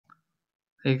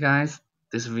Hey guys,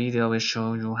 this video will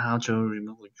show you how to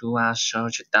remove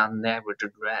ursearch.net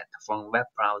redirects from web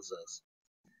browsers.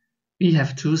 We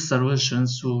have two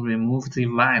solutions to remove the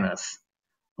virus: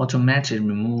 automatic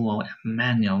removal and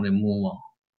manual removal.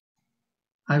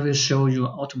 I will show you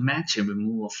automatic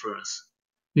removal first.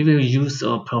 We will use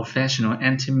a professional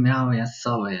anti-malware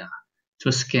software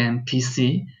to scan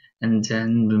PC and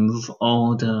then remove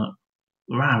all the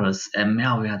virus and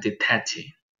malware detected.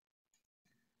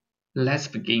 Let's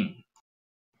begin.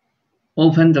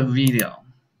 Open the video.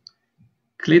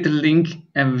 Click the link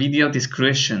and video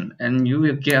description and you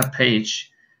will get a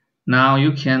page. Now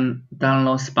you can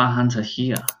download SpyHunter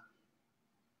here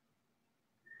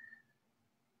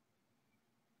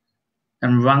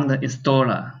and run the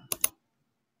installer.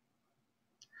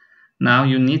 Now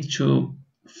you need to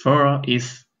follow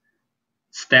its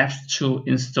steps to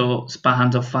install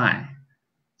SpyHunter file.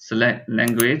 Select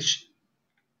language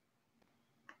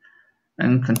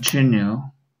and continue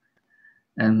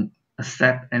and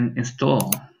accept and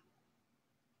install.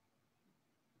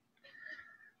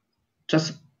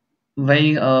 Just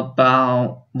wait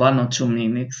about 1 or 2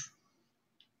 minutes.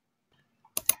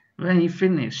 When you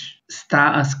finish,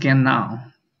 start a scan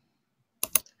now.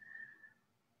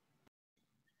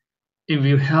 It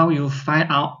will help you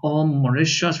find out all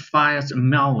malicious files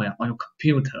and malware on your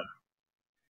computer.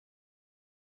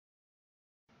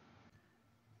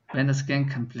 When the scan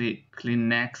complete, click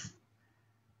Next.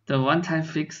 The one-time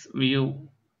fix will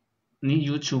need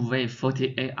you to wait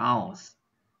 48 hours.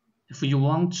 If you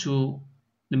want to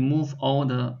remove all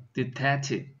the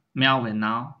detected malware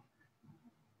now,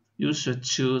 you should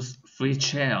choose Free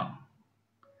Trial.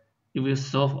 It will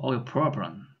solve all your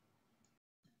problems.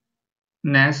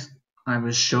 Next, I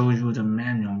will show you the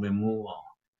manual removal.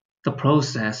 The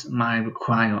process might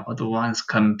require advanced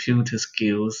computer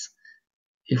skills.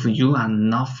 If you are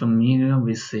not familiar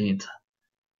with it,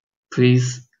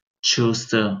 please choose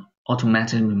the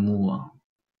automatic removal.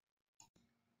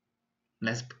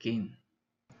 Let's begin.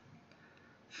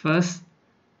 First,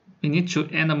 we need to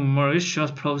end the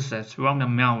malicious process run the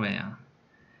malware.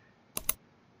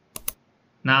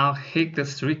 Now hit the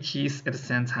 3 keys at the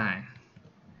same time.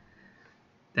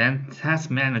 Then Task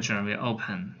Manager will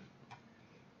open.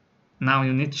 Now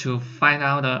you need to find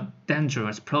out the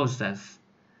dangerous process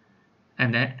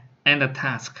and then end the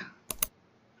task.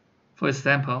 For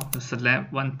example, you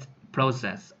select one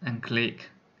process and click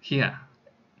here.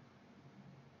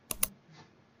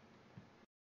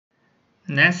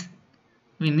 Next,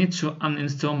 we need to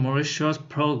uninstall malicious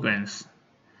programs.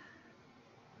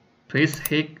 Please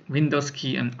hit Windows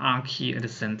key and R key at the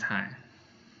same time.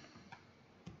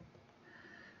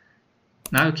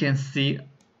 Now you can see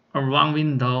a wrong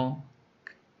window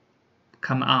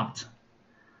come out.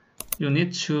 You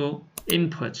need to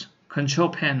input Control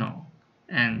Panel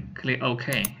and click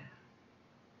OK.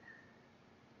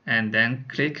 And then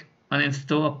click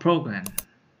Uninstall a program.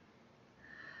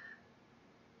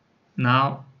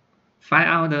 Now find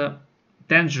out the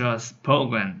dangerous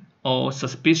program or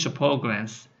suspicious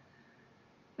programs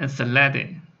and select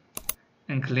it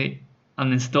and click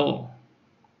Uninstall.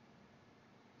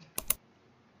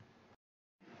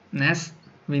 Next,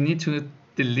 we need to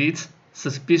delete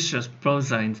suspicious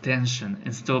browser extension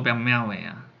installed by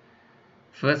malware.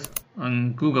 First,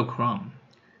 on Google Chrome,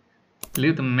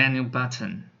 click the menu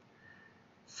button,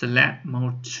 select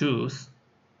More Tools,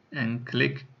 and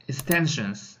click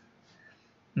Extensions.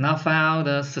 Now find out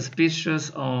the suspicious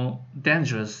or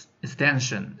dangerous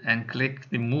extension and click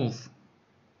Remove.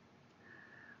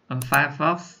 On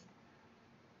Firefox,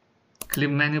 click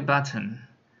Menu button.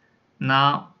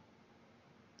 Now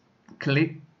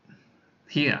click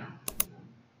here.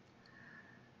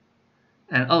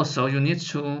 And also you need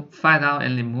to find out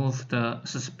and remove the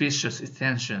suspicious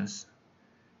extensions.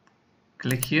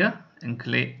 Click here and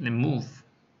click Remove.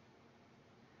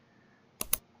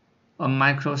 On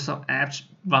Microsoft Edge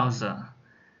browser,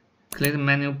 click the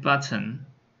menu button.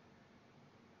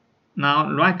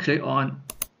 Now right click on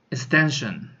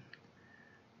Extension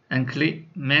and click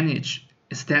Manage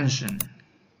Extension.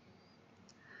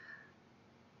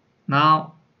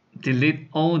 Now delete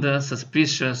all the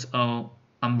suspicious or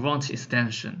unwanted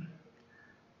extension.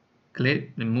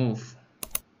 Click Remove.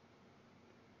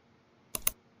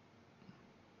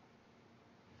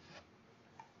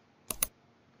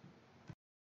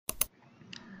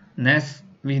 Next,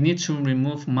 we need to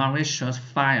remove malicious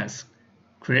files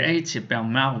created by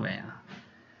malware.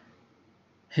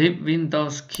 Hit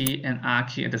Windows key and R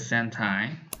key at the same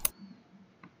time.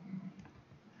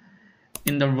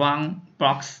 In the Run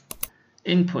box,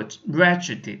 input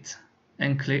regedit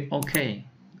and click OK.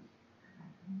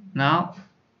 Now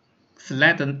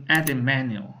select the Edit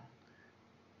menu.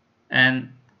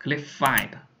 and click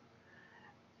Find.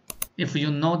 If you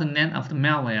know the name of the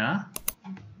malware,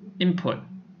 input.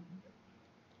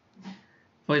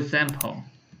 For example,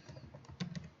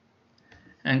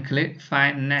 and click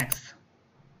Find Next.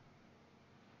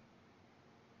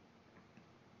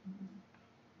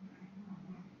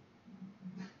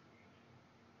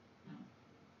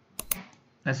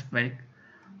 Let's wait.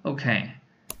 Okay,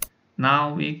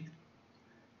 now we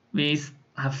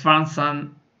have found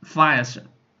some files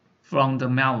from the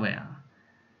malware.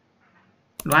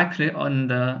 Right click on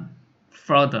the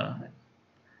folder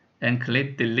and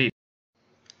click Delete.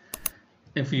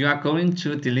 If you are going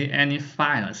to delete any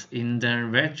files in the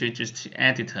registry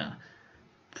editor,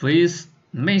 please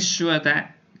make sure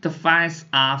that the files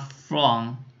are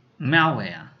from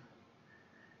malware.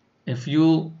 If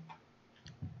you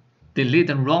delete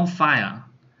the wrong file,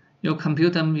 your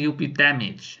computer will be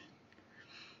damaged.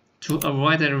 To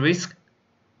avoid the risk,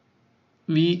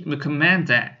 we recommend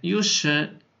that you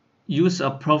should use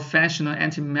a professional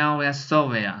anti-malware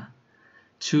software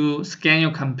to scan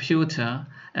your computer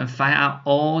and find out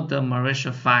all the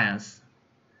malicious files.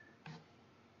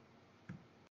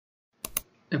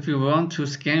 If you want to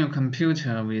scan your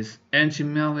computer with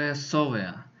anti-malware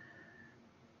software,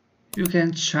 you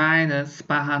can try the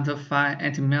SpyHunter 5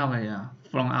 anti-malware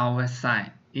from our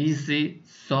website,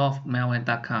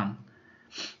 easysolvemalware.com.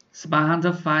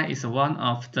 SpyHunter 5 is one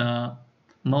of the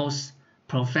most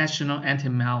professional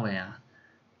anti-malware.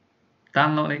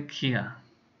 Download it here.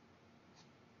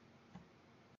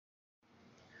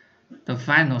 The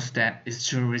final step is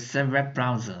to reset web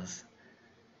browsers.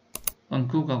 On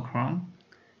Google Chrome,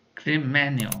 click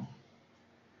Menu,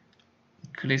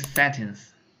 click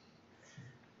Settings,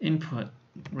 Input,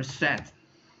 Reset.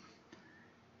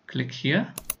 Click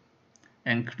here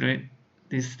and click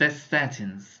Reset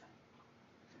Settings.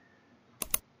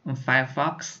 On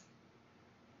Firefox,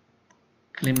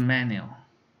 click Menu,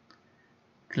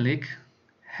 click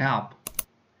Help,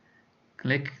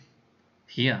 click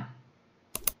here.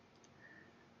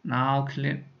 Now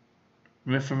click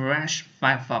Refresh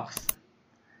Firefox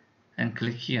and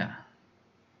click here.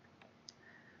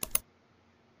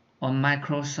 On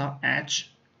Microsoft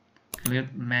Edge,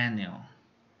 click Menu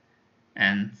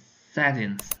and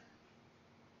Settings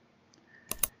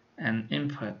and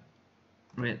Input,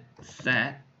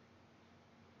 Reset.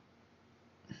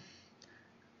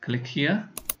 Click here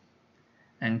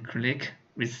and click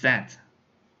Reset.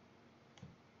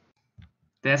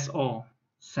 That's all.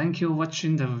 Thank you for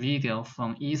watching the video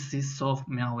from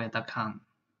easysolvemalware.com.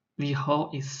 We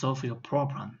hope it solves your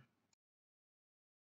problem.